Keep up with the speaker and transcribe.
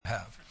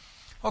have.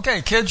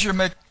 Okay, kids, you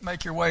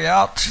make your way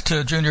out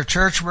to junior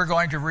church. We're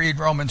going to read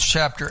Romans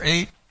chapter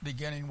 8,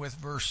 beginning with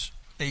verse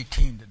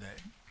 18 today.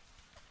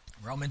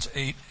 Romans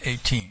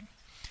 8:18.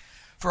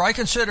 For I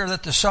consider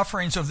that the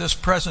sufferings of this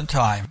present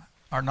time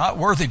are not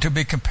worthy to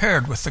be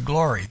compared with the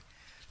glory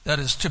that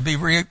is to be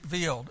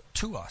revealed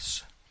to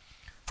us.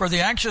 For the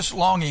anxious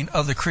longing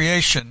of the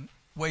creation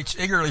waits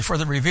eagerly for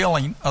the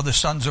revealing of the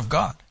sons of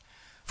God.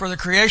 For the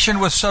creation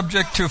was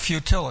subject to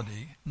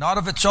futility, not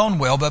of its own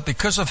will, but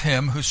because of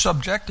him who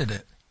subjected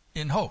it,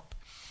 in hope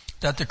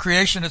that the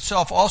creation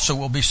itself also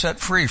will be set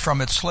free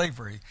from its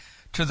slavery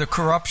to the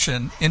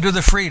corruption into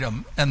the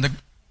freedom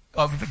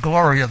of the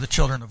glory of the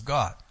children of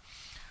God.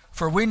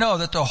 For we know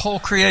that the whole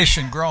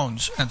creation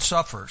groans and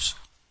suffers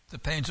the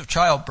pains of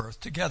childbirth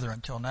together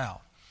until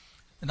now.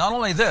 And not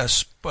only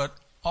this, but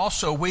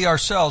also we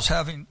ourselves,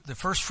 having the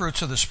first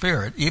fruits of the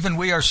Spirit, even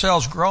we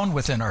ourselves groan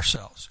within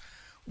ourselves,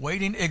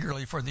 waiting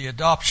eagerly for the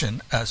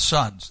adoption as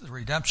sons, the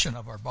redemption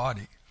of our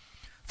body.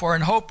 For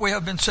in hope we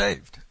have been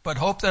saved, but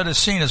hope that is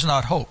seen is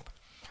not hope.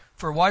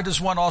 For why does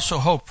one also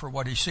hope for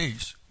what he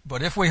sees?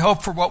 But if we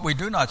hope for what we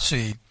do not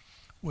see,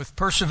 with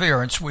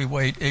perseverance we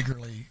wait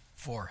eagerly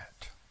for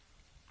it.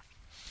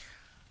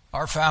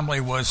 Our family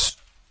was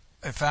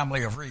a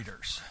family of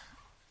readers.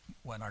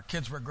 When our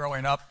kids were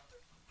growing up,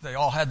 they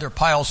all had their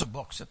piles of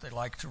books that they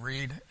liked to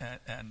read,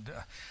 and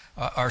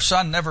our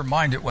son never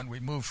minded when we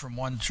moved from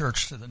one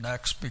church to the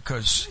next,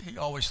 because he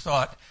always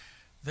thought,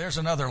 there's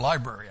another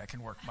library I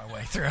can work my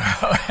way through.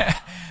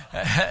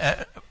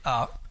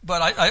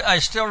 But I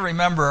still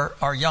remember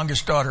our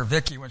youngest daughter,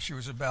 Vicky, when she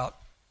was about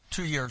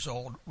 2 years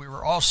old. We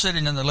were all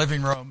sitting in the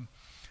living room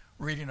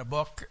reading a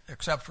book,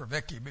 except for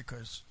Vicky,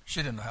 because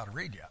she didn't know how to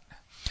read yet.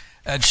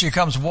 And she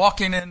comes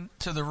walking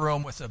into the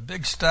room with a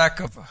big stack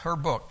of her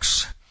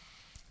books.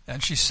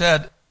 And she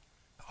said,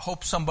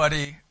 hope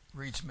somebody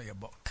reads me a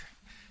book.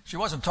 She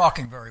wasn't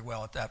talking very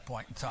well at that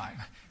point in time.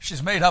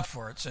 She's made up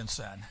for it since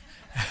then.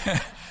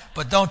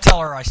 But don't tell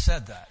her I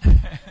said that.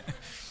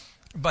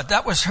 But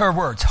that was her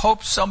words.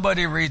 Hope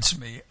somebody reads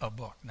me a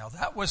book. Now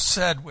that was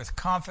said with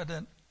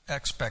confident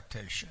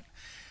expectation,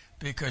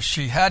 because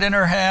she had in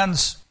her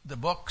hands the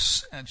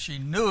books, and she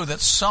knew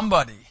that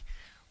somebody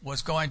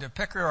was going to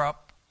pick her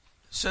up,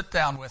 sit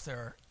down with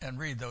her, and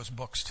read those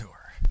books to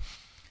her.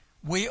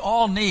 We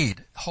all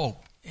need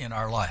hope in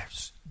our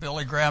lives.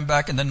 Billy Graham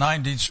back in the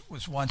 90s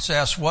was once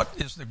asked, what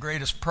is the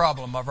greatest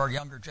problem of our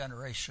younger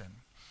generation?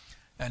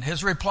 And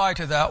his reply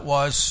to that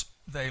was,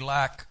 they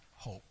lack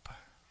hope.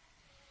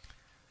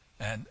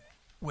 And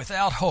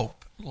without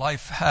hope,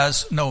 life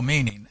has no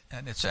meaning,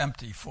 and it's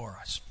empty for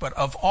us. But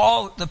of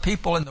all the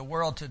people in the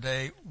world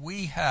today,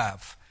 we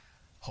have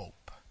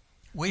hope.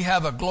 We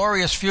have a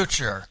glorious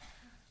future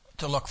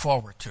to look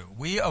forward to.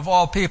 We, of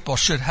all people,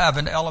 should have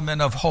an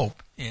element of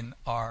hope in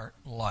our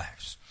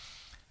lives.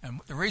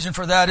 And the reason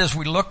for that is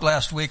we looked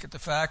last week at the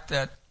fact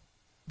that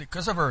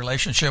because of our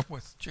relationship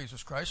with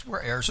Jesus Christ,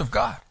 we're heirs of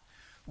God.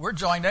 We're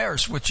joint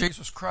heirs with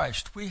Jesus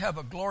Christ. We have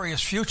a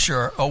glorious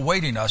future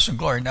awaiting us in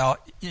glory. Now,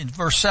 in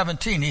verse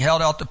 17, he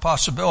held out the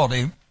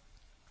possibility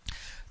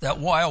that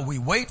while we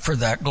wait for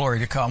that glory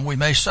to come, we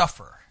may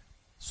suffer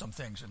some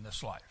things in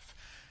this life.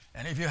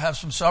 Any of you have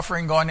some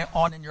suffering going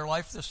on in your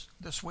life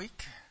this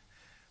week?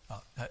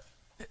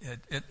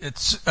 It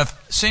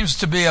seems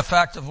to be a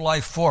fact of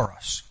life for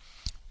us.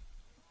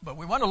 But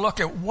we want to look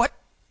at what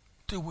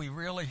do we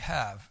really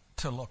have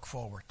to look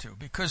forward to,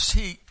 because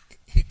he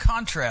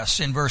contrasts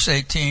in verse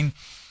 18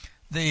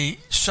 the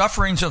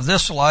sufferings of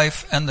this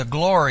life and the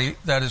glory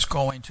that is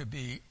going to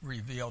be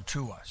revealed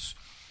to us.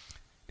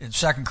 In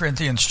 2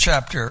 Corinthians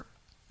chapter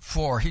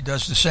 4, he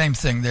does the same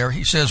thing there.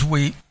 He says,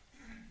 we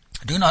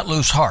do not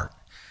lose heart.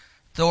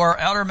 Though our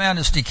outer man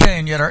is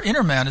decaying, yet our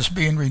inner man is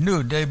being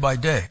renewed day by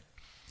day.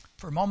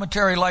 For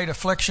momentary light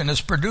affliction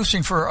is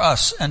producing for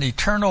us an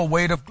eternal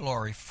weight of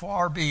glory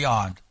far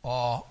beyond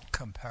all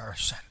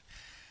comparison.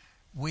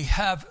 We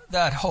have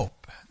that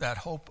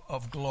hope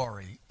of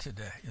glory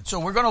today. And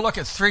so we're going to look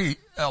at three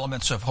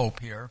elements of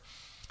hope here.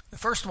 The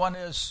first one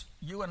is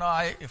you and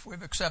I, if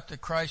we've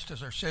accepted Christ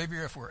as our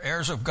Savior, if we're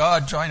heirs of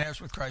God, joint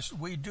heirs with Christ,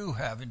 we do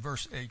have, in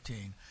verse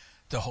 18,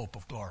 the hope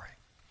of glory.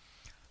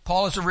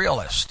 Paul is a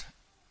realist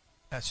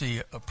as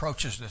he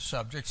approaches this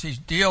subject. He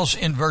deals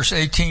in verse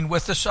 18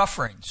 with the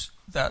sufferings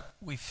that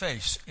we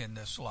face in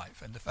this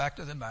life. And the fact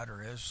of the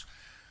matter is,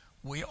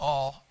 we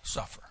all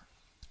suffer.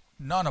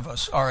 None of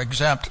us are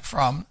exempt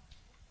from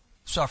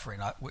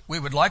suffering. We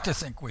would like to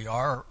think we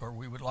are, or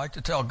we would like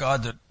to tell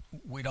God that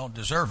we don't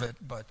deserve it,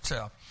 but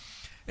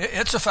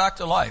it's a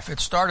fact of life. It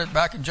started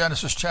back in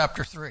Genesis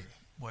chapter 3,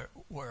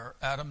 where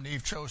Adam and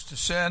Eve chose to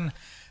sin,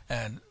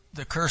 and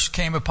the curse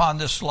came upon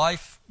this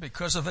life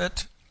because of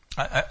it.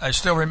 I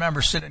still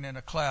remember sitting in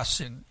a class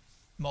in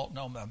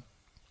Multnomah,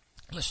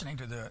 listening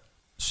to the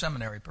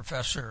seminary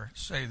professor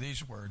say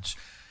these words.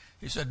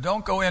 He said,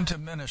 don't go into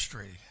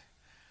ministry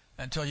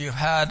until you've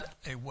had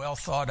a well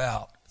thought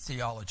out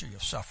theology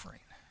of suffering,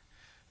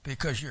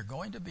 because you're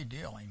going to be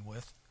dealing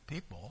with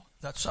people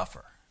that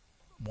suffer,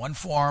 one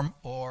form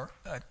or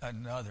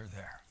another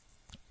there.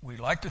 We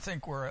like to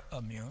think we're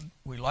immune.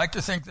 We like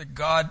to think that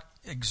God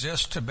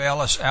exists to bail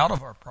us out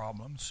of our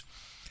problems.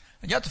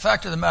 And yet the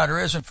fact of the matter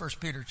is, in 1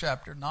 Peter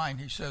chapter 9,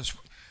 he says,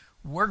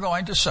 we're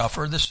going to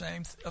suffer the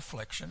same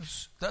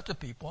afflictions that the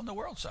people in the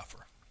world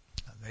suffer.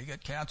 They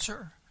get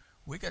cancer,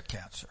 we get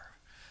cancer.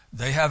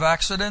 They have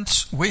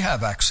accidents, we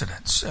have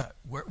accidents.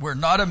 We're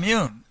not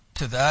immune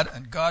to that,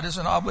 and God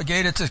isn't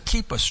obligated to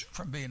keep us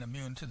from being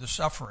immune to the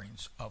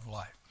sufferings of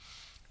life.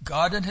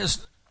 God in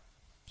his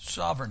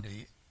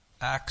sovereignty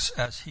acts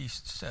as he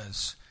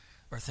says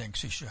or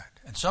thinks he should.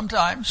 And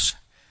sometimes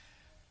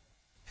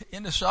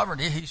in his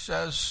sovereignty he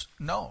says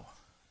no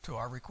to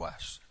our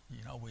requests.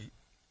 You know, we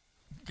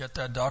get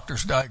that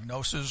doctor's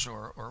diagnosis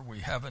or we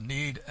have a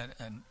need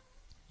and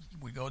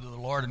we go to the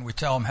Lord and we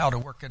tell him how to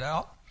work it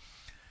out.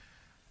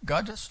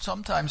 God just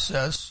sometimes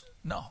says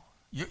no.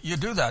 You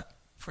do that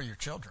for your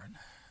children.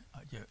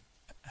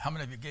 How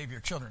many of you gave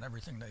your children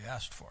everything they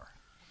asked for?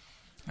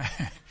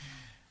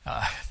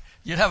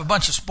 You'd have a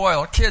bunch of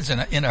spoiled kids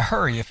in a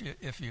hurry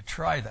if you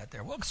try that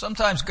there. Well,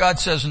 sometimes God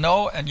says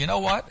no, and you know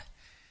what?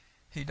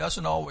 He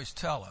doesn't always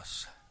tell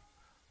us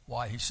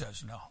why he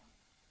says no.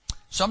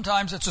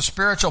 Sometimes it's a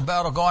spiritual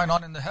battle going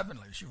on in the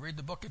heavenlies. You read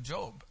the book of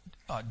Job.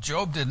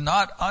 Job did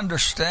not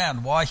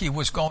understand why he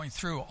was going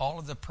through all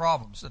of the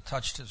problems that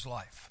touched his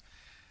life.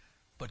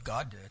 But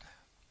God did.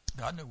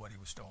 God knew what he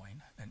was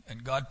doing,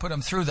 and God put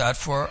him through that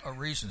for a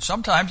reason.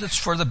 Sometimes it's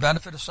for the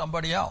benefit of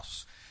somebody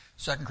else.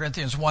 2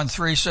 Corinthians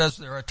 1:3 says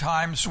there are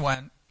times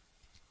when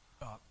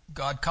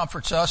God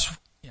comforts us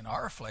in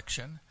our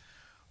affliction.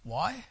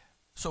 Why?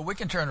 So we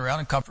can turn around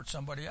and comfort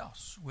somebody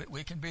else.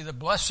 We can be the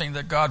blessing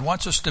that God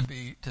wants us to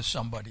be to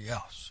somebody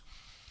else.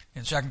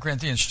 In 2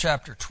 Corinthians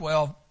chapter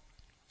 12,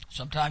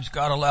 sometimes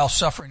God allows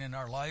suffering in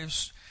our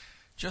lives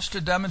just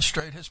to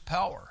demonstrate his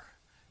power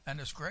and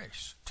his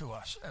grace to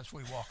us as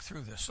we walk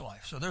through this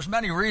life. So there's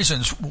many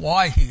reasons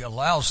why he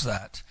allows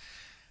that.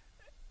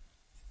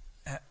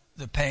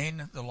 The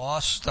pain, the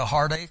loss, the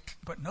heartache.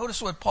 But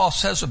notice what Paul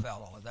says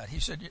about all of that. He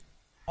said,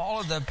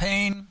 all of the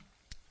pain,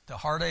 the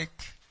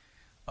heartache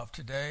of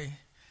today,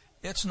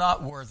 it's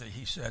not worthy,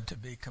 he said, to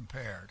be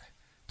compared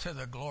to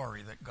the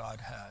glory that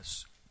God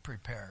has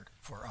prepared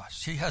for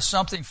us. He has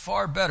something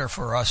far better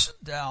for us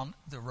down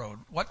the road.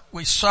 What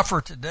we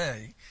suffer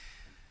today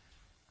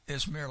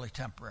is merely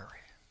temporary.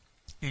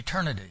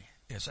 Eternity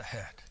is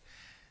ahead.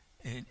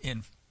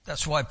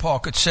 That's why Paul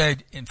could say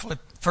in 1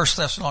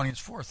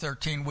 Thessalonians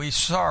 4:13, we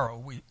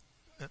sorrow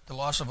at the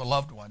loss of a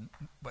loved one,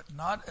 but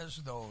not as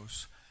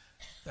those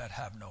that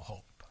have no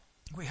hope.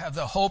 We have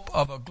the hope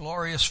of a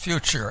glorious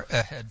future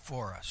ahead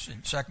for us.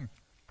 In 2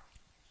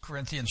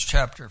 Corinthians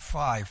chapter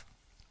 5,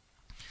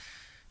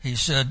 he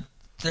said,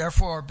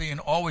 therefore, being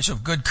always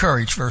of good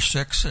courage, verse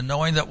 6, and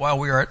knowing that while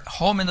we are at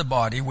home in the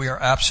body, we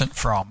are absent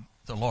from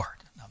the Lord.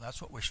 Now,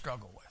 that's what we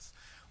struggle with.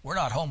 We're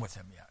not home with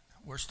him yet.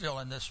 We're still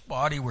in this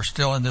body. We're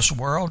still in this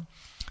world.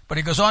 But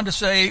he goes on to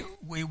say,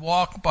 we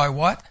walk by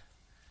what?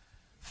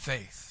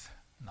 Faith,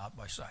 not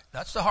by sight.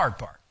 That's the hard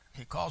part.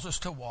 He calls us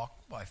to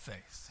walk by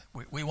faith.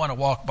 We want to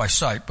walk by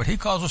sight, but he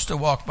calls us to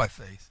walk by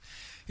faith.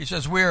 He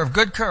says, we are of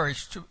good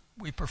courage.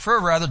 We prefer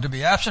rather to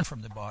be absent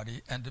from the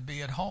body and to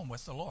be at home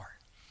with the Lord.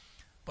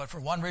 But for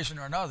one reason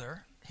or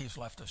another, he's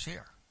left us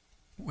here.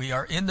 We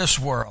are in this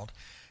world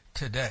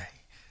today.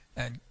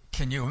 And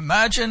can you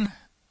imagine,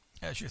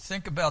 as you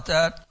think about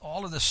that,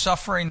 all of the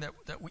suffering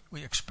that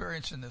we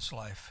experience in this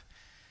life?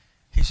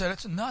 He said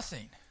it's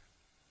nothing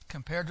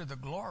compared to the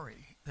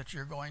glory that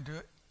you're going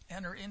to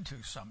enter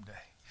into someday.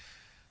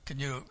 Can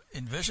you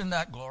envision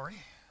that glory?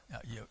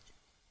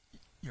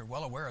 You're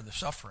well aware of the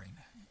suffering.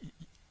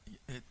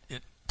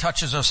 It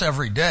touches us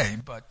every day,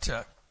 but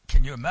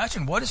can you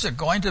imagine what is it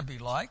going to be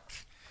like?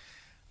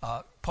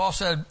 Paul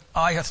said,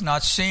 eye hath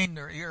not seen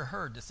nor ear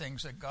heard the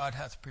things that God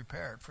hath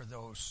prepared for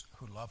those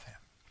who love him.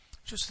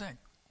 Just think,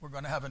 we're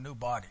going to have a new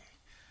body.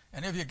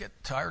 Any of you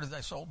get tired of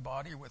this old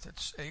body with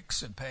its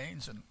aches and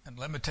pains and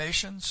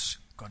limitations?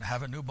 We're going to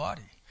have a new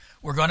body.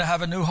 We're going to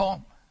have a new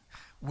home.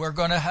 We're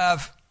going to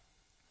have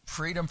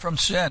freedom from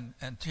sin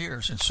and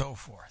tears and so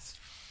forth.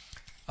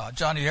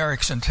 Johnny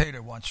Erickson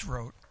Tada once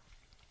wrote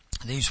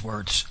these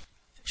words.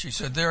 She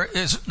said, there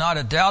is not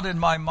a doubt in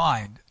my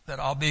mind that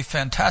I'll be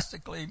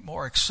fantastically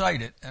more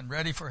excited and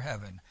ready for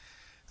heaven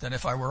than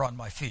if I were on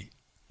my feet.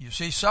 You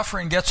see,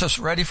 suffering gets us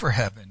ready for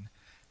heaven.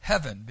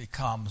 Heaven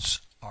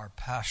becomes our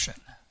passion.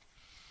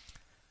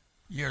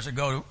 Years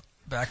ago,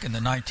 back in the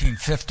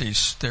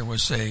 1950s, there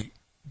was a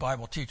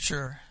Bible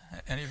teacher.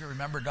 Any of you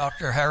remember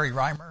Dr. Harry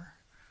Reimer?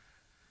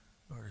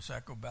 Or does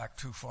that go back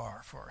too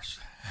far for us?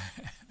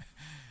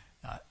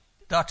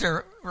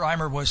 Dr.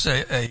 Reimer was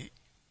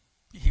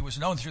he was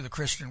known through the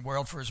Christian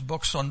world for his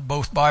books on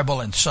both Bible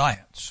and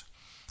science.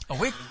 A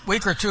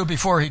week or two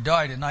before he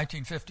died in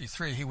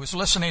 1953, he was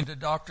listening to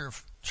Dr.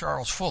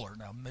 Charles Fuller.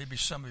 Now, maybe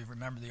some of you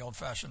remember the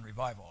old-fashioned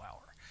revival hour.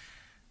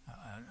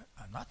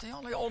 I'm not the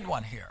only old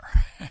one here.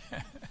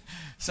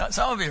 Some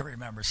of you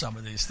remember some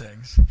of these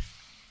things.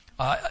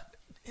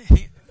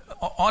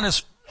 On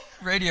his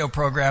radio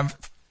program,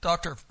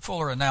 Dr.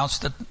 Fuller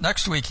announced that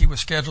next week he was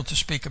scheduled to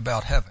speak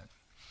about heaven.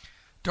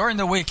 During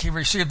the week, he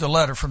received a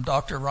letter from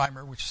Dr.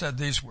 Reimer which said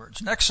these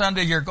words: "Next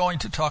Sunday, you're going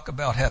to talk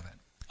about heaven.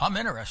 I'm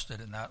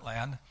interested in that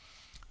land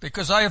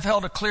because I have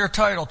held a clear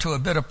title to a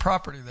bit of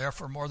property there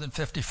for more than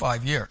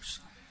 55 years.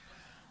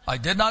 I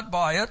did not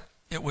buy it.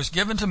 It was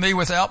given to me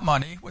without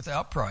money,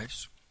 without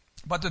price.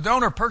 But the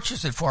donor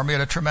purchased it for me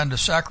at a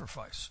tremendous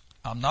sacrifice.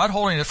 I'm not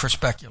holding it for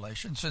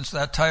speculation, since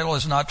that title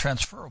is not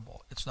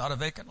transferable. It's not a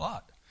vacant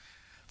lot.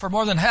 For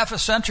more than half a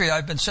century,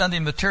 I've been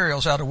sending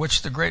materials out of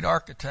which the great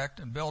architect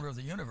and builder of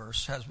the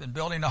universe has been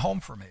building a home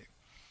for me.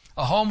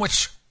 A home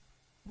which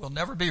will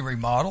never be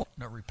remodeled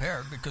nor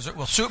repaired because it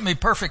will suit me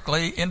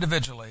perfectly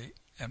individually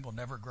and will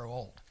never grow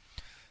old.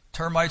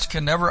 Termites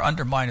can never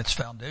undermine its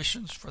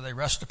foundations, for they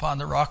rest upon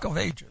the rock of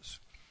ages.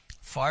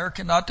 Fire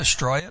cannot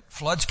destroy it.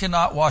 Floods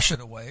cannot wash it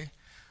away.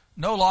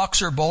 No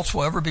locks or bolts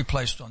will ever be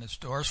placed on its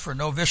doors, for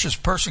no vicious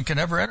person can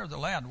ever enter the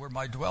land where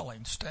my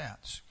dwelling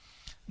stands.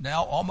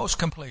 Now almost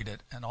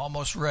completed and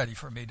almost ready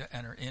for me to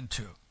enter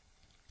into.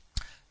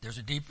 There's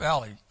a deep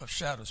valley of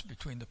shadows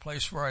between the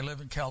place where I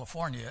live in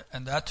California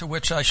and that to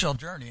which I shall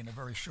journey in a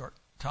very short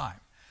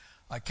time.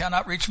 I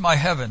cannot reach my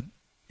heaven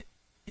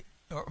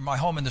or my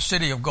home in the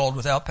city of gold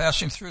without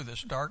passing through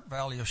this dark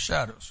valley of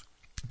shadows.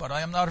 But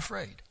I am not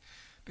afraid,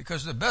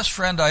 because the best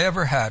friend I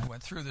ever had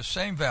went through the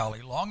same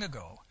valley long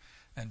ago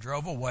and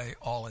drove away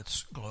all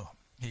its gloom.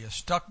 He has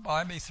stuck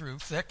by me through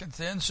thick and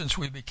thin since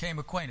we became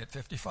acquainted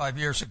 55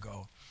 years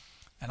ago,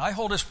 and I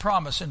hold his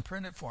promise in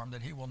printed form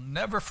that he will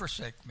never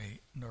forsake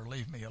me nor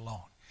leave me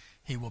alone.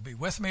 He will be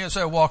with me as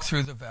I walk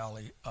through the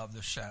valley of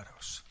the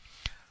shadows."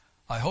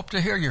 I hope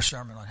to hear your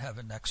sermon on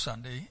heaven next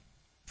Sunday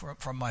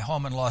from my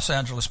home in Los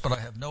Angeles, but I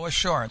have no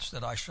assurance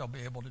that I shall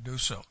be able to do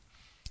so.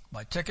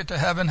 My ticket to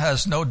heaven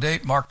has no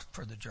date marked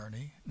for the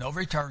journey, no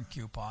return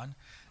coupon,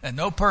 and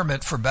no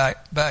permit for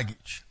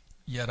baggage.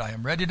 Yet I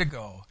am ready to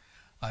go.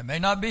 I may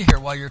not be here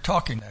while you're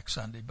talking next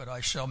Sunday, but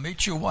I shall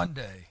meet you one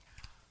day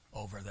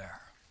over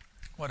there.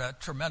 What a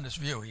tremendous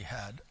view he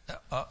had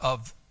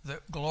of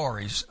the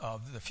glories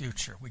of the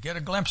future. We get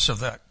a glimpse of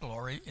that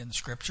glory in the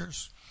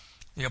Scriptures.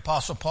 The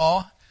Apostle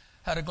Paul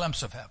had a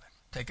glimpse of heaven.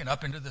 Taken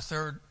up into the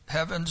third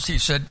heavens, he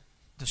said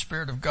the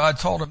Spirit of God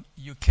told him,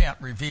 "You can't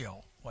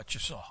reveal what you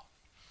saw."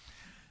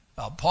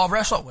 Paul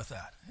wrestled with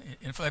that.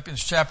 In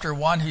Philippians chapter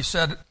 1, he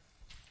said,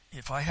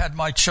 "If I had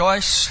my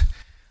choice,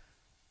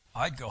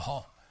 I'd go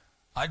home.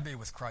 I'd be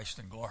with Christ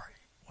in glory."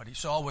 What he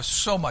saw was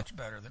so much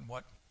better than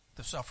what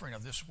the suffering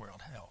of this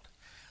world held.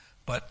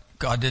 But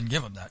God didn't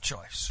give him that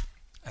choice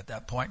at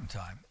that point in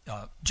time.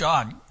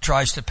 John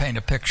tries to paint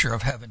a picture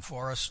of heaven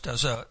for us,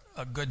 does a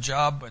good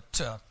job,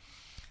 but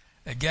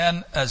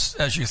again,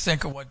 as you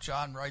think of what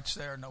John writes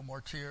there, no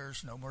more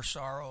tears, no more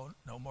sorrow,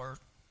 no more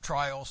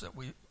trials that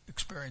we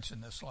experience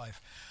in this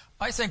life.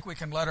 I think we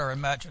can let our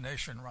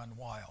imagination run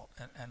wild.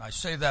 And I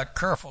say that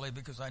carefully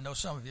because I know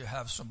some of you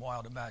have some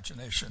wild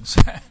imaginations.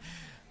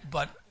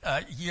 But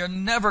you're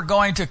never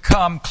going to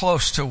come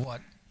close to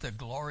what the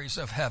glories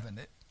of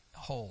heaven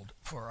hold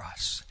for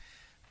us.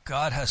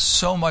 God has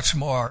so much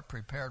more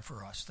prepared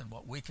for us than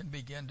what we can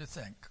begin to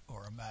think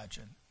or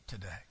imagine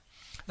today.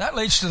 That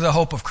leads to the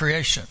hope of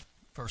creation,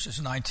 verses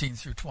 19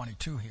 through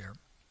 22 here.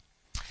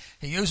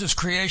 He uses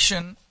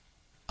creation,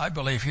 I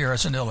believe, here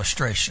as an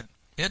illustration.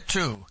 It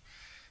too,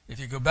 if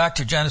you go back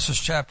to Genesis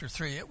chapter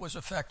 3, it was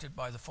affected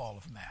by the fall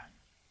of man.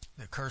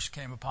 The curse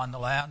came upon the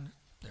land.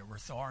 There were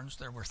thorns,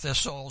 there were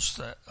thistles.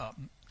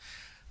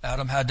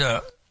 Adam had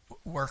to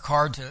work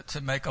hard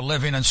to make a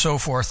living and so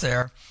forth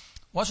there.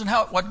 Wasn't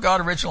what God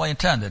originally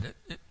intended.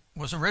 It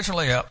was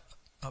originally a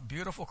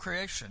beautiful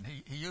creation.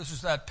 He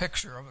uses that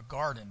picture of a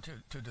garden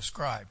to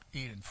describe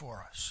Eden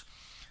for us.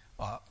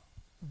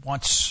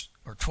 Once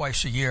or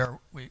twice a year,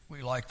 we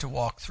like to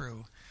walk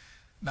through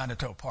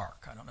Manitou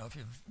Park. I don't know if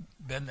you've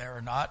been there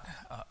or not.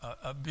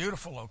 A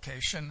beautiful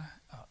location.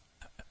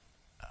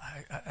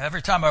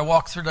 Every time I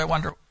walk through it, I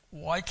wonder,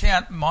 why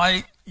can't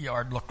my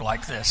yard look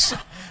like this?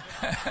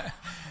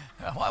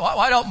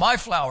 Why don't my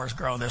flowers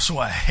grow this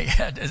way?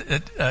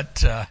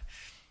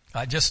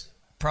 I just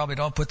probably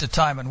don't put the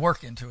time and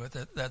work into it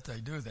that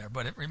they do there.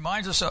 But it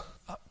reminds us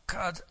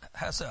God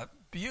has a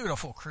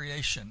beautiful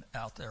creation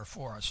out there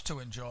for us to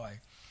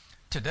enjoy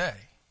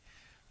today.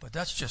 But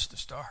that's just the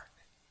start.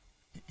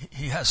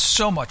 He has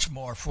so much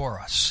more for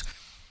us.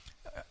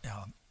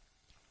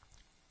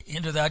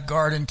 Into that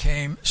garden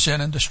came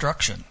sin and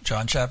destruction.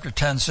 John chapter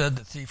 10 said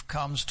the thief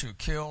comes to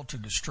kill, to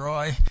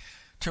destroy,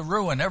 to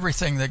ruin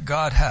everything that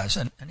God has.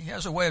 And he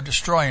has a way of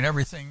destroying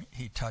everything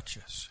he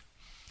touches.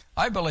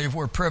 I believe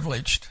we're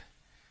privileged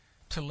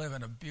to live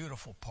in a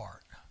beautiful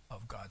part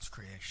of God's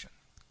creation.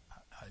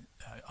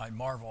 I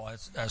marvel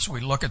as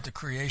we look at the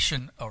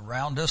creation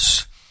around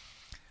us.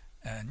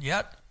 And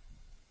yet,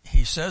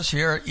 he says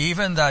here,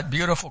 even that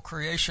beautiful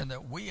creation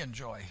that we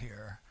enjoy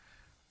here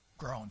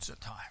groans at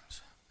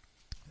times.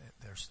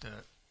 There's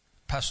the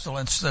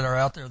pestilence that are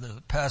out there, there's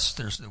the pests,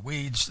 there's the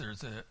weeds, there's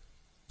the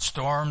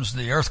storms,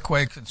 the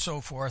earthquakes, and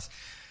so forth.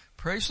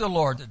 Praise the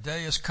Lord, the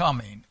day is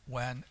coming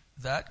when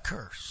that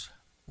curse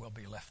will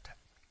be lifted.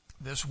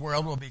 This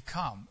world will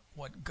become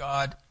what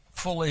God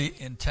fully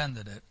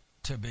intended it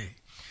to be.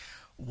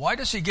 Why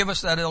does he give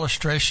us that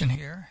illustration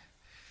here?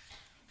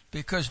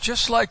 Because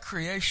just like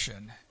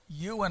creation,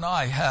 you and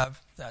I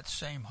have that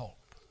same hope.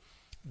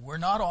 We're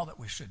not all that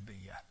we should be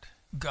yet.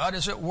 God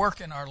is at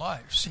work in our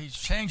lives. He's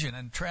changing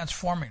and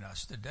transforming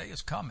us. The day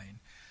is coming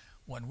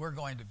when we're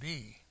going to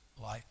be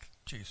like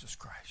Jesus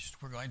Christ.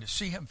 We're going to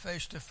see him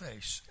face to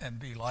face and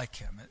be like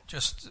him.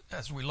 Just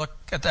as we look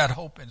at that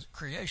hope in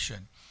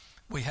creation,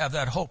 we have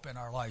that hope in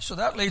our life. So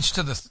that leads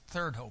to the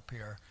third hope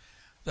here,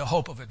 the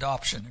hope of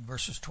adoption in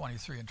verses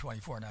 23 and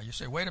 24. Now you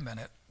say, wait a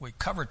minute, we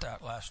covered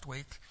that last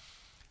week.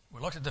 We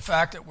looked at the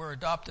fact that we're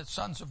adopted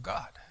sons of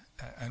God,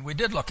 and we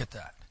did look at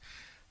that.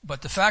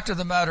 But the fact of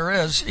the matter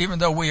is, even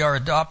though we are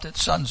adopted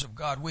sons of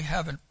God, we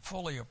haven't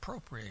fully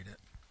appropriated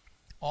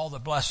all the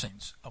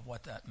blessings of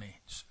what that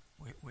means.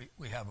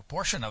 We have a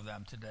portion of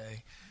them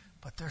today,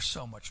 but there's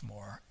so much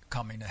more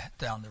coming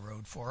down the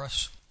road for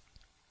us.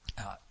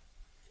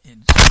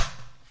 In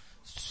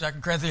 2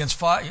 Corinthians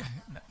 5,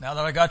 now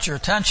that I got your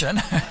attention,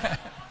 2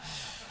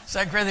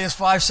 Corinthians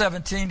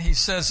 5:17, he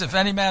says, if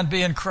any man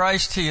be in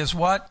Christ, he is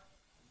what?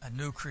 A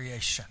new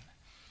creation.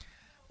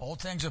 Old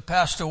things have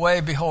passed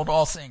away, behold,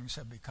 all things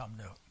have become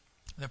new.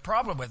 The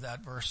problem with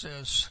that verse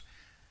is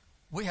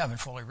we haven't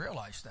fully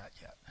realized that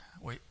yet.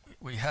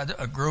 We had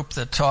a group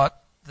that taught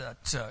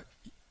that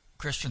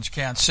Christians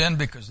can't sin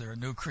because they're a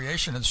new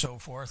creation and so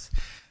forth,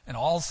 and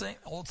old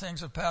things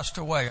have passed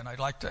away. And I'd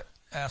like to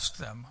ask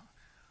them,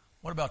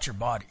 what about your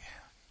body?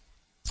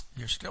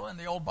 You're still in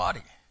the old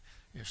body.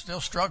 You're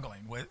still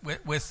struggling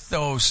with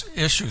those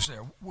issues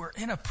there. We're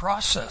in a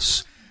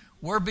process.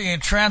 We're being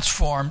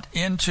transformed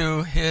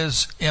into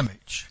his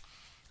image.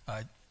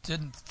 I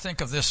didn't think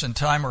of this in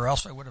time, or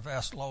else I would have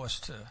asked Lois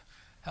to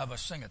have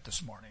us sing it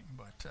this morning,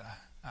 but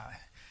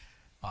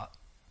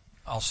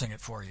I'll sing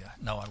it for you.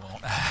 No, I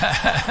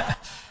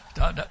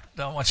won't.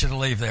 Don't want you to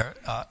leave there.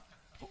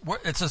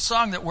 It's a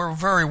song that we're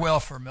very well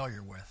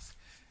familiar with.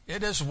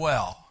 It is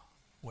well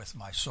with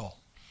my soul.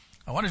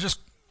 I want to just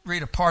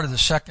read a part of the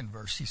second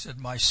verse. He said,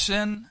 my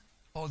sin,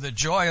 oh, the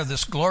joy of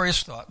this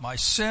glorious thought, my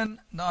sin,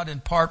 not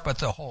in part but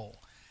the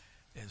whole,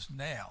 is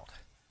nailed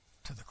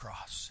to the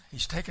cross.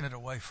 He's taken it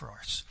away for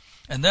us.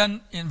 And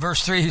then in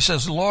verse 3 he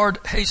says, Lord,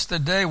 haste the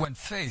day when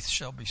faith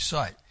shall be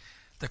sight.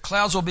 The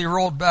clouds will be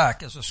rolled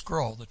back as a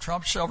scroll. The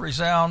trump shall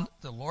resound.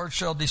 The Lord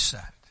shall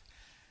descend.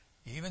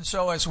 Even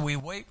so, as we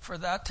wait for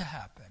that to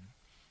happen,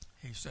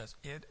 he says,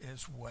 it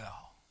is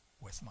well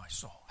with my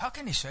soul. How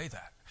can he say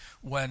that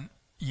when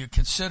you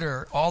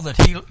consider all that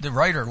the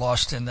writer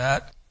lost in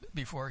that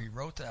before he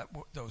wrote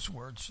those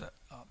words?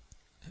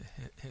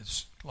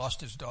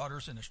 Lost his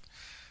daughters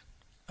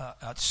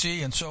at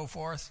sea and so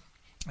forth.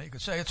 You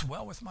could say it's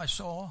well with my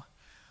soul.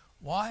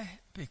 Why?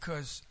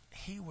 Because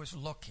he was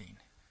looking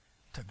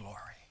to glory.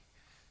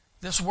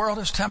 This world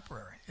is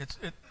temporary.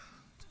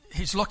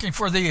 He's looking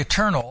for the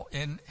eternal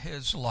in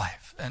his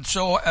life. And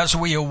so as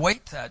we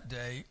await that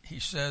day, he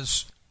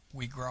says,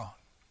 we groan.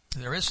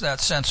 There is that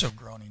sense of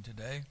groaning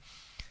today.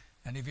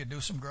 Any of you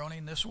do some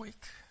groaning this week?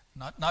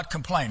 Not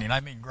complaining,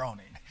 I mean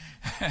groaning.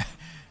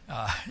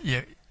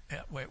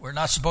 We're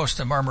not supposed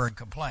to murmur and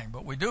complain,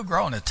 but we do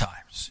groan at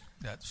times.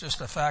 That's just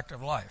a fact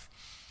of life.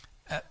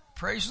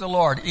 Praise the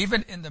Lord,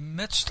 even in the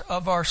midst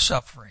of our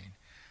suffering,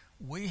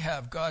 we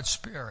have God's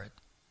Spirit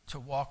to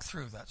walk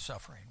through that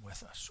suffering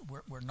with us.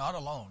 We're not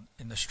alone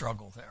in the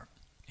struggle there.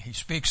 He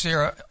speaks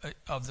here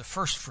of the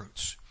first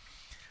fruits.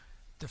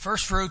 The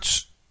first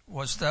fruits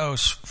was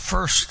those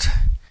first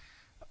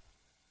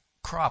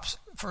crops,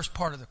 first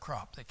part of the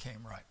crop that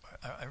came ripe.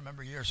 I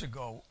remember years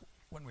ago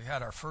when we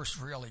had our first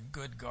really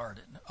good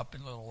garden up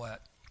in Lillooet,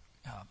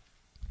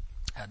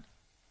 had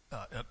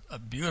a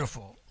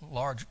beautiful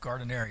large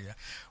garden area.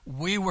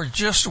 We were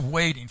just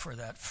waiting for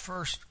that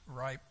first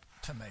ripe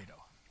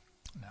tomato.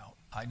 Now,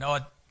 I know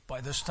by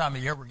this time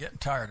of year we're getting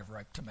tired of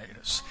ripe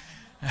tomatoes.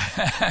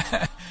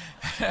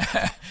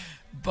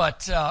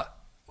 But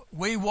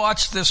we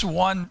watched this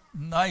one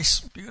nice,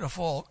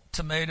 beautiful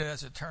tomato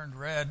as it turned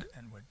red,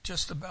 and we're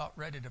just about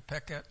ready to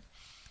pick it.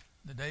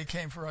 The day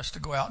came for us to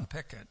go out and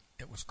pick it.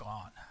 It was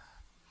gone.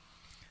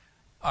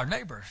 Our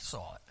neighbor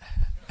saw it.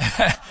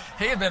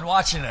 He had been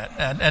watching it,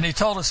 and he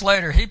told us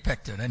later he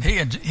picked it, and he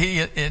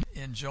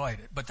enjoyed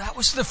it. But that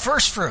was the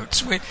first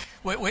fruits. We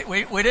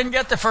didn't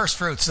get the first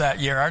fruits that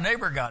year. Our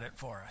neighbor got it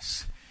for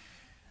us.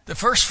 The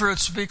first fruit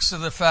speaks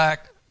of the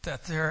fact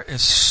that there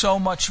is so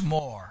much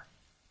more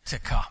to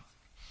come.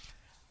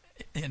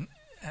 And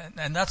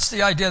that's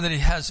the idea that he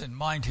has in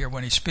mind here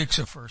when he speaks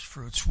of first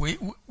fruits.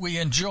 We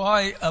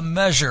enjoy a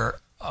measure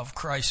of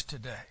Christ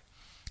today.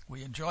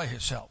 We enjoy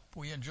his help.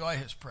 We enjoy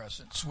his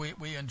presence.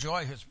 We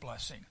enjoy his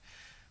blessing.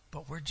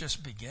 But we're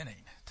just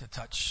beginning to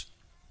touch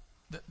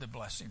the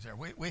blessings there.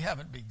 We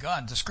haven't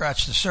begun to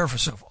scratch the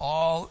surface of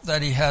all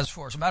that he has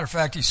for us. As a matter of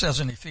fact, he says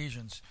in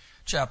Ephesians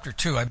chapter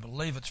 2, I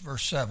believe it's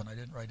verse 7. I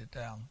didn't write it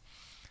down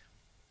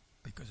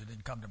because it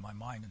didn't come to my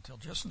mind until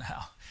just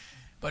now.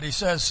 But he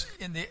says,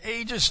 in the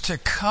ages to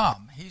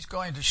come, he's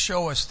going to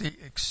show us the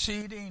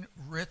exceeding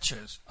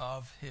riches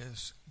of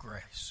his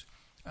grace.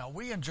 Now,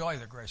 we enjoy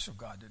the grace of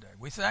God today.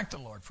 We thank the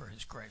Lord for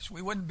his grace.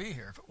 We wouldn't be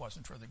here if it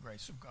wasn't for the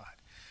grace of God.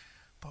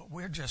 But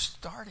we're just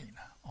starting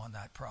on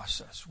that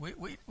process.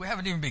 We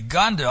haven't even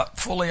begun to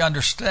fully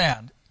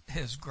understand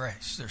his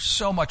grace. There's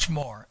so much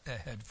more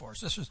ahead for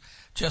us. This is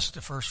just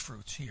the first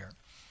fruits here.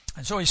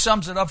 And so he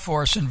sums it up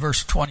for us in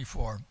verse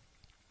 24.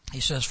 He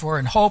says, "For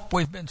in hope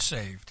we've been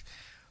saved.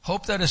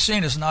 Hope that is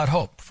seen is not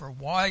hope. For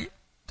why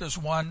does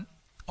one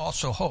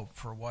also hope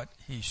for what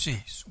he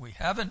sees?" We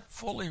haven't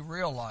fully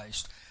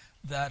realized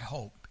that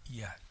hope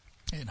yet.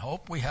 In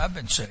hope we have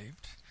been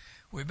saved.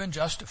 We've been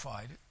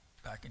justified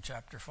back in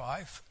chapter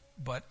 5.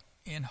 But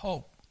in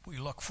hope we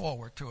look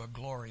forward to a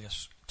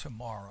glorious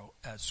tomorrow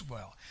as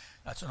well.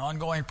 That's an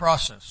ongoing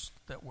process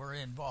that we're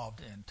involved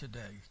in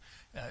today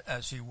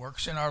as he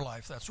works in our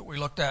life. That's what we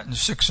looked at in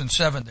 6 and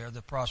 7 there,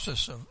 the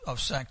process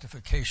of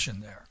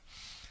sanctification there.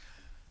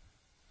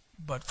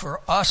 But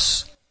for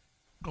us,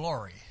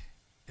 glory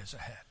is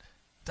ahead.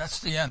 That's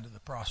the end of the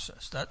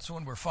process. That's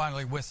when we're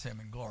finally with him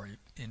in glory.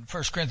 In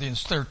 1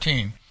 Corinthians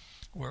 13,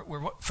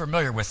 we're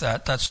familiar with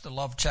that. That's the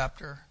love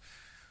chapter.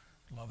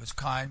 Love is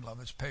kind, love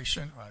is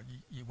patient.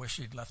 You wish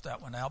he'd left that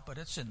one out, but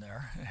it's in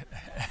there.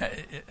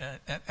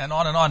 And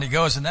on he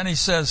goes. And then he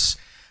says,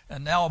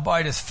 "And now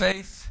abideth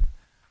faith,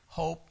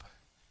 hope,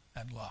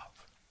 and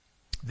love."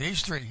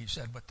 These three, he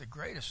said, but the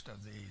greatest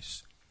of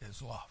these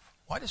is love.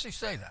 Why does he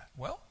say that?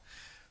 Well,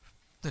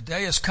 the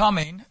day is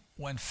coming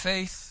when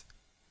faith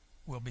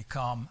will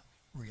become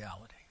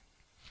reality.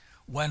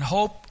 When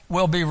hope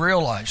will be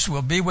realized,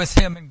 we'll be with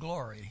him in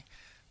glory,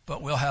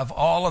 but we'll have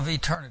all of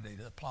eternity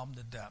to plumb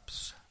the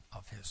depths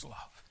of his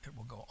love. It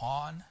will go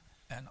on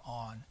and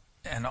on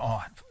and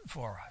on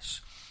for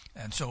us.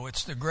 And so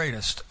it's the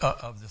greatest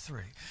of the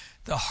three.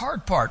 The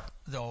hard part,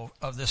 though,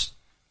 of this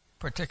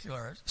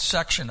particular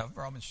section of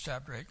Romans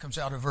chapter 8 comes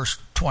out of verse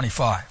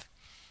 25.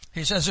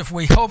 He says, "If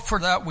we hope for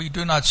that we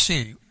do not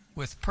see,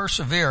 with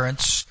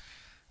perseverance,"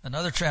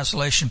 another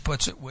translation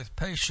puts it, "with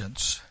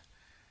patience,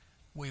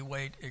 we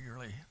wait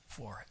eagerly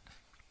for it."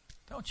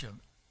 Don't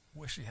you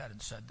wish he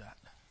hadn't said that?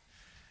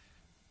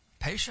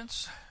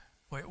 Patience?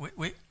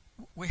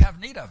 We have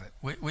need of it.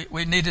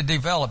 We need to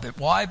develop it.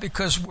 Why?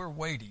 Because we're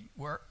waiting.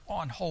 We're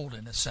on hold,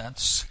 in a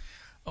sense,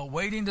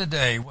 awaiting the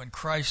day when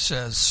Christ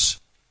says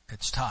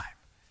it's time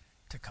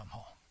to come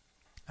home.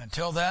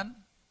 Until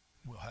then,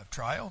 we'll have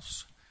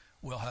trials.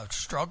 We'll have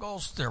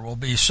struggles. There will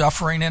be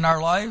suffering in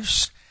our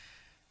lives.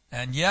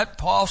 And yet,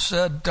 Paul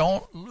said,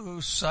 don't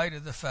lose sight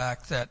of the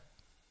fact that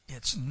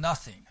it's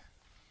nothing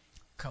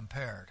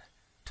compared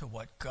to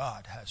what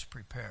God has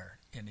prepared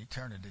in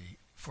eternity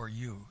for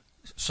you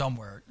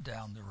somewhere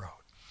down the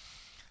road.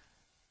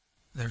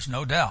 There's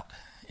no doubt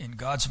in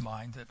God's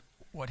mind that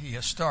what he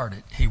has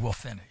started, he will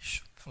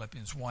finish.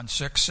 Philippians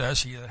 1:6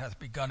 says, "He that hath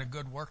begun a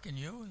good work in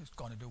you is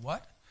going to do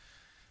what?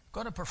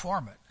 Going to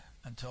perform it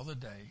until the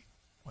day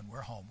when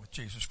we're home with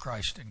Jesus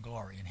Christ in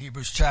glory." In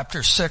Hebrews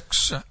chapter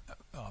 6,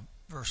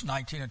 verse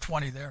 19 and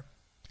 20 there,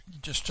 you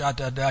just jot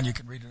that down, you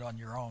can read it on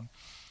your own.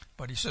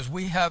 But he says,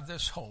 we have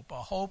this hope,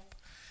 a hope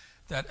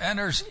that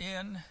enters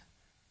in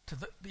to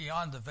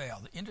beyond the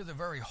veil, into the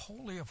very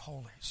holy of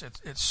holies.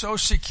 It's so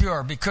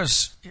secure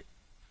because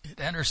it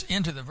enters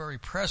into the very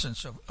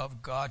presence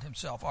of God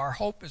himself. Our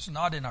hope is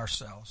not in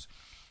ourselves.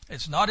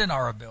 It's not in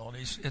our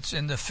abilities. It's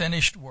in the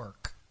finished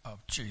work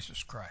of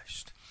Jesus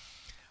Christ.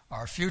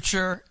 Our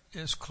future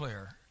is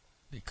clear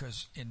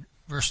because in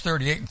verse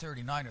 38 and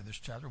 39 of this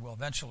chapter, we'll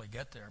eventually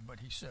get there, but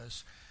he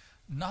says,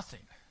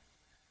 nothing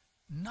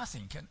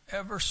can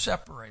ever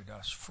separate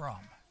us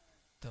from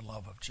the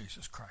love of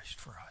Jesus Christ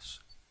for us.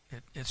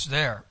 It's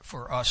there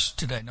for us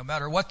today. No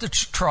matter what the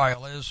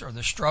trial is or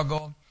the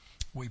struggle,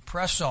 we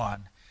press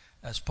on.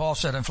 As Paul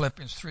said in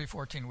Philippians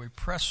 3:14, we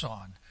press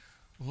on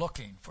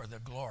looking for the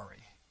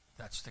glory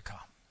that's to come.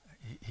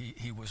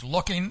 He was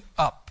looking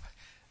up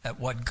at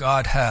what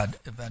God had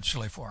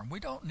eventually for him. We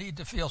don't need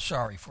to feel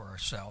sorry for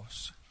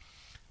ourselves.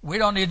 We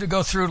don't need to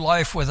go through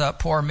life with that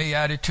poor me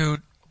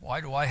attitude. Why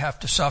do I have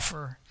to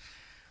suffer?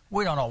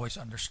 We don't always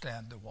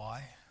understand the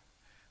why.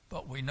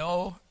 But we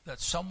know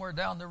that somewhere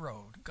down the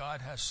road,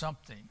 God has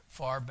something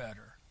far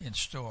better in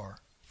store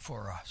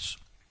for us.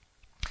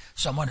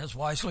 Someone has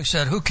wisely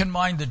said, who can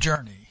mind the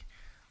journey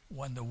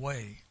when the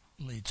way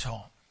leads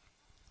home?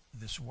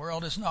 This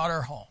world is not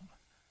our home.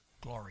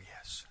 Glory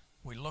is.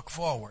 We look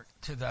forward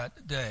to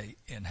that day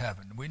in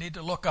heaven. We need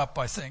to look up,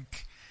 I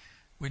think.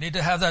 We need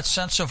to have that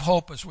sense of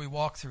hope as we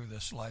walk through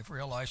this life,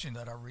 realizing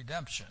that our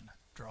redemption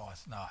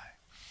draweth nigh.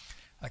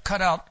 I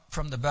cut out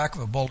from the back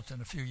of a bulletin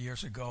a few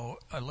years ago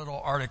a little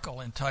article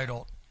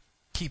entitled,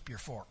 Keep Your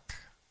Fork.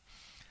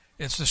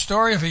 It's the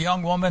story of a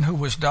young woman who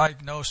was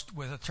diagnosed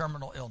with a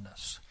terminal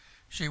illness.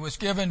 She was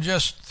given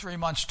just 3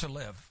 months to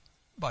live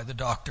by the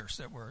doctors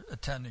that were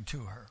attending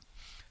to her.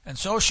 And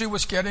so she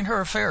was getting her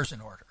affairs in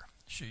order.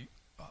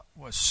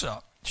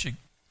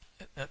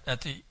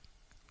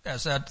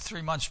 As that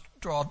 3 months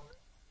draw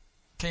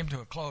came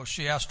to a close,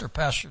 she asked her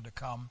pastor to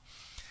come,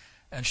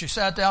 and she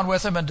sat down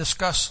with him and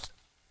discussed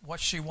what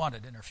she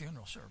wanted in her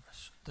funeral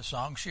service, the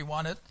song she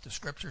wanted, the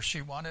scripture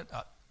she wanted,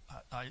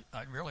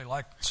 I really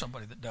like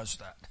somebody that does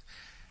that.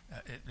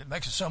 It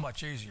makes it so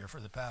much easier for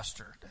the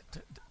pastor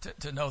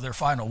to know their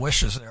final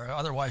wishes there.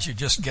 Otherwise, you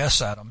just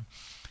guess at them.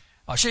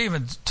 She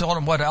even told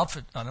him what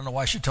outfit, I don't know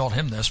why she told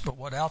him this, but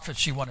what outfit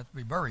she wanted to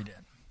be buried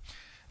in.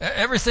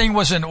 Everything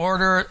was in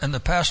order, and the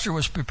pastor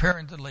was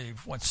preparing to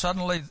leave, when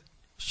suddenly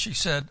she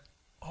said,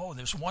 "Oh,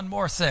 there's one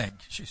more thing,"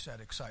 she said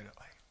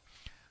excitedly.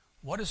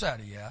 "What is that?"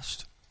 he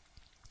asked.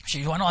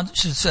 She went on,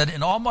 she said,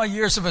 "In all my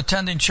years of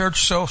attending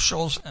church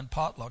socials and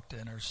potluck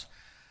dinners,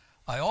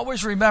 I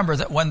always remember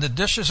that when the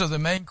dishes of the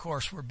main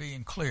course were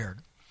being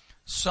cleared,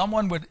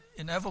 someone would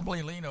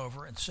inevitably lean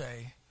over and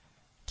say,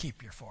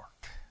 'Keep your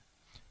fork.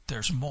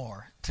 There's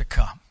more to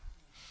come.'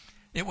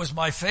 It was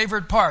my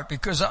favorite part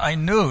because I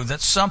knew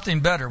that something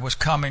better was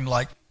coming,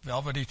 like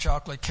velvety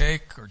chocolate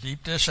cake or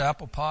deep dish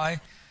apple pie,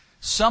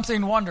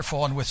 something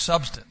wonderful and with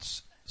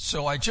substance.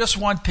 So I just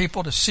want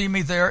people to see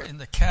me there in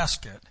the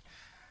casket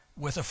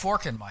with a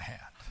fork in my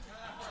hand.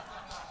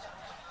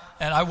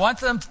 And I want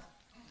them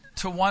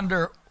to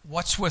wonder,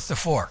 what's with the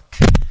fork?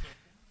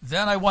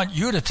 Then I want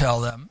you to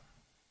tell them,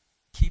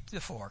 keep the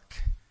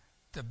fork.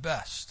 The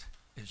best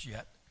is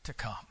yet to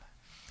come."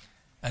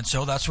 And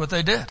so that's what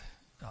they did.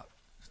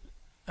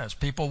 As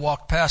people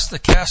walked past the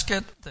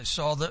casket, they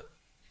saw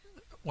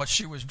what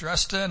she was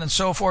dressed in and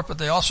so forth, but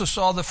they also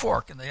saw the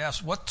fork, and they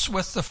asked, "What's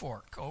with the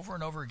fork?" Over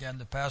and over again,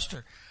 the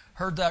pastor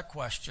heard that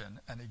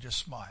question, and he just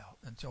smiled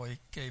until he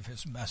gave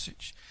his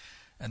message.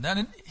 And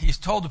then he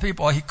told the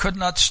people he could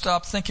not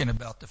stop thinking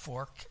about the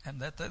fork, and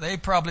that they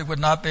probably would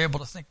not be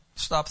able to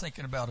stop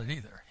thinking about it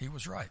either. He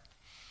was right.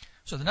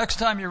 So the next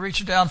time you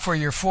reach down for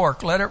your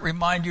fork, let it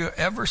remind you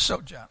ever so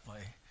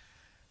gently,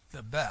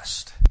 the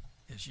best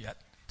is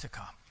yet to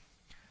come.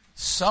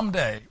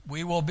 Someday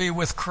we will be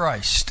with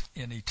Christ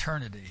in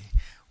eternity.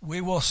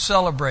 We will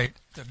celebrate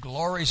the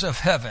glories of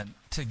heaven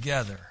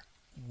together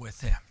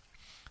with him.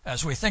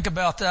 As we think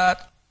about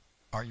that,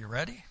 are you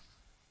ready?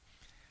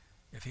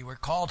 If he were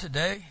called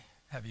today,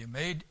 have you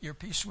made your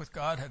peace with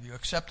God? Have you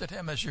accepted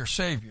him as your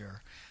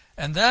Savior?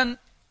 And then,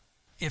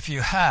 if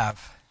you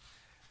have,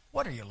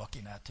 what are you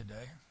looking at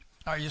today?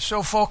 Are you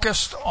so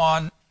focused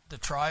on the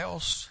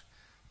trials,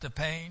 the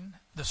pain,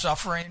 the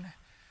suffering,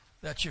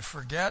 that you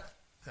forget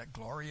that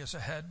glory is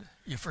ahead?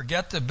 You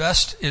forget the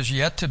best is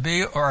yet to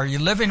be? Or are you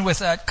living with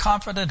that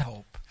confident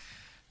hope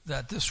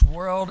that this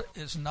world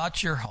is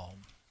not your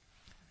home?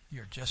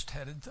 You're just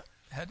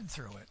headed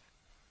through it,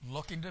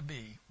 looking to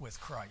be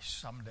with Christ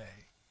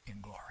someday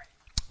in glory.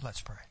 Let's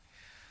pray.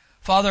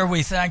 Father,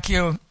 we thank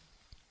you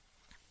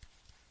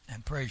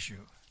and praise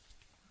you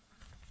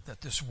that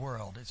this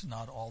world is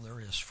not all there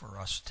is for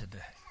us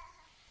today.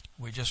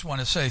 We just want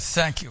to say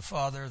thank you,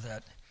 Father,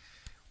 that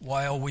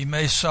while we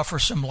may suffer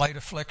some light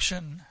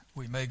affliction,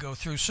 we may go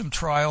through some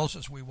trials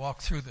as we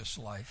walk through this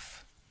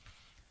life,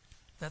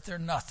 that they're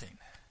nothing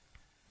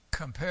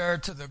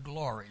compared to the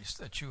glories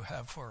that you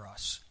have for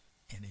us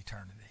in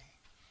eternity.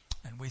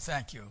 And we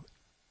thank you,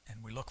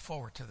 and we look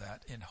forward to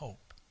that in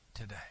hope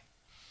today,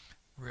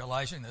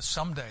 realizing that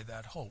someday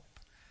that hope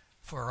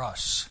for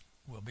us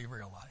will be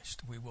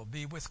realized. We will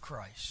be with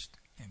Christ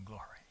in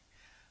glory.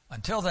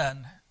 Until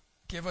then,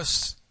 give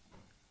us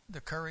the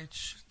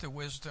courage, the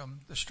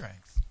wisdom, the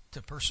strength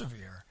to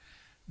persevere,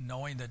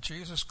 knowing that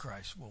Jesus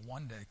Christ will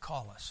one day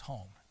call us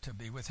home to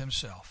be with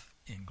himself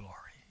in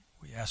glory.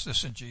 We ask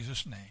this in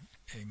Jesus' name.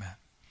 Amen.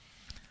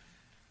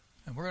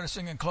 And we're going to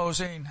sing in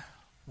closing,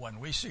 "When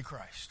We See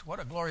Christ." What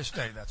a glorious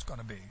day that's going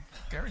to be.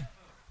 Gary?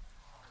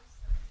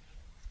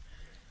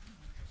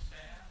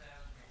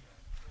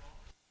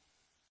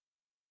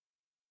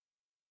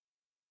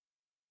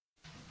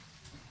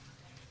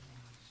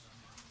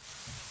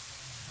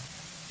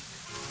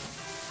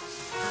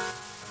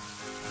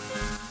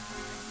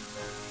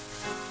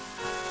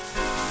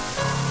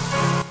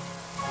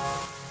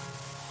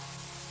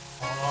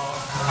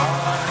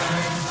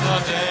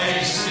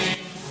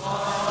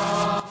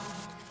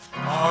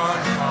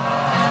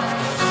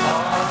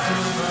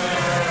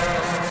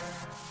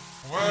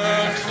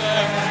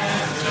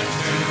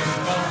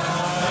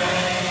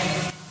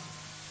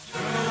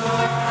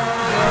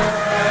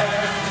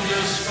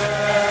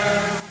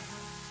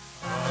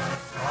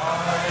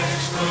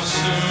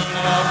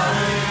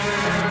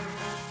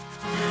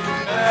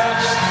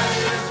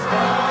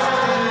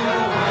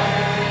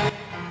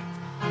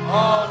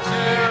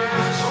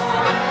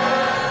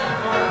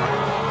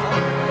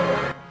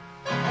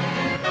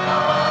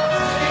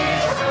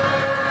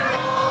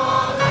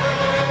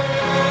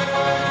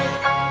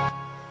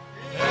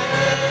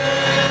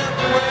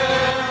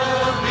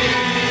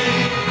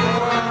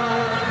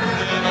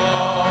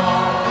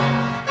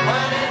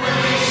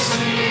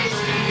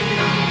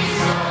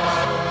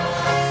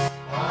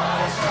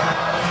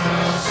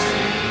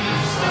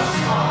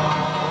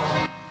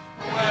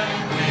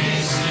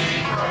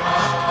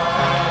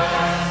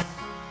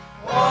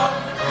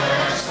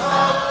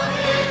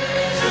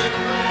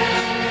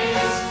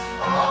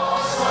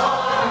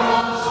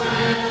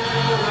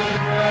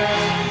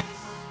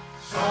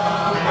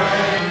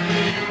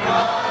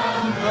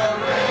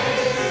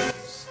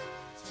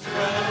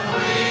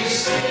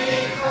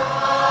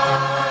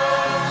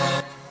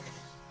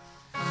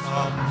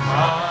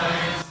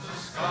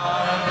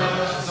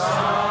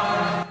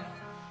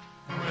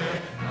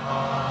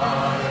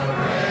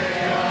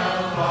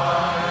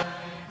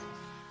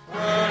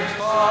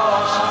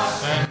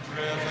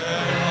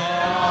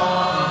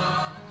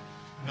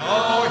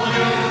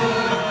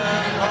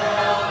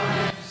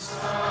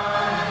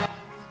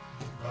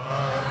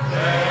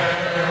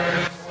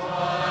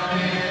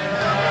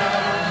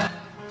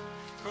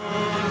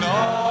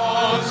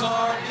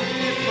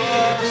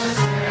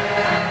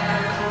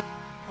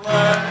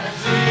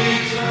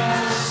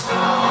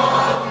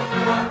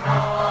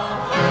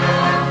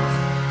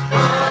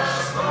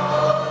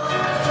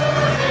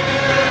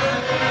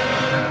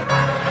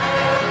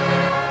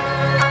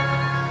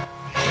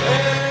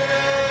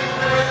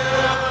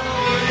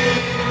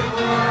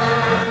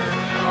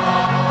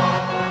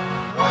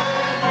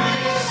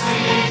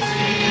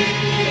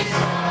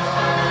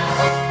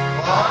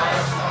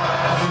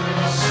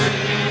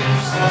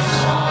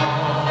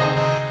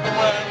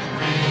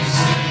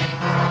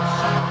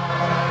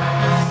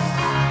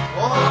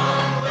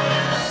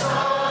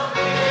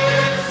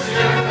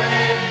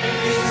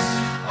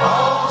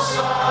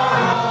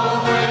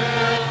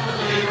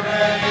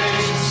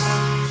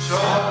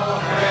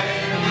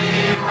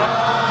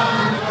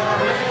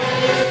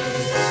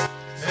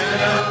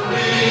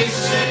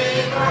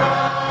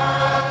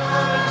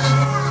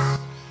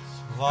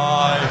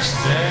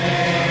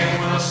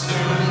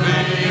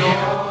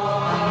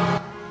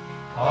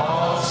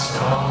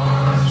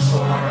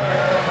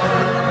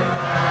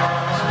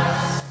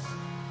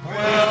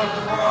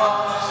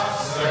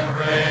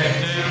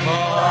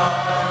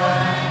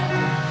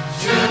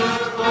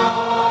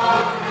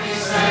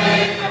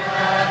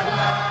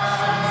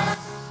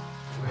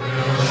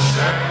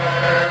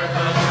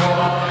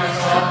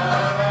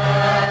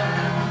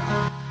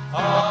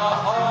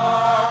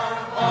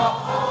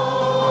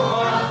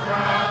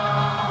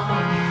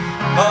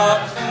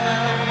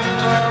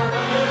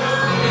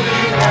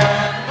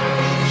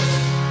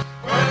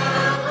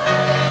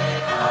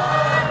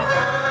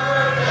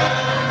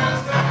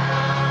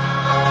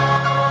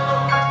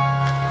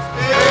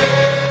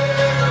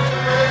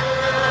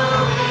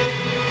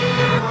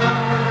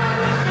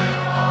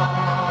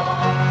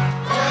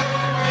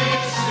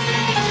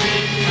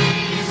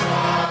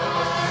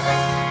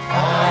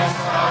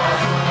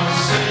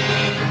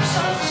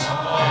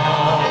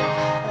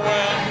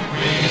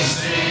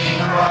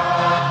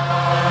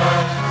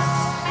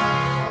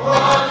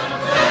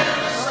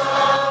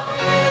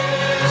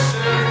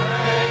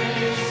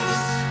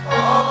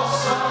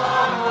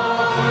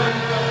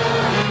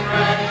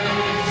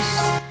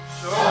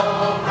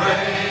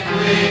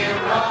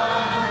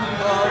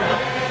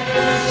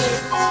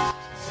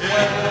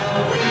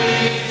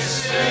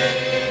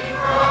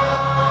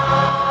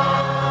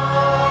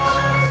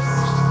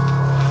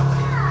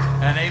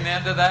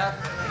 Amen to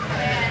that.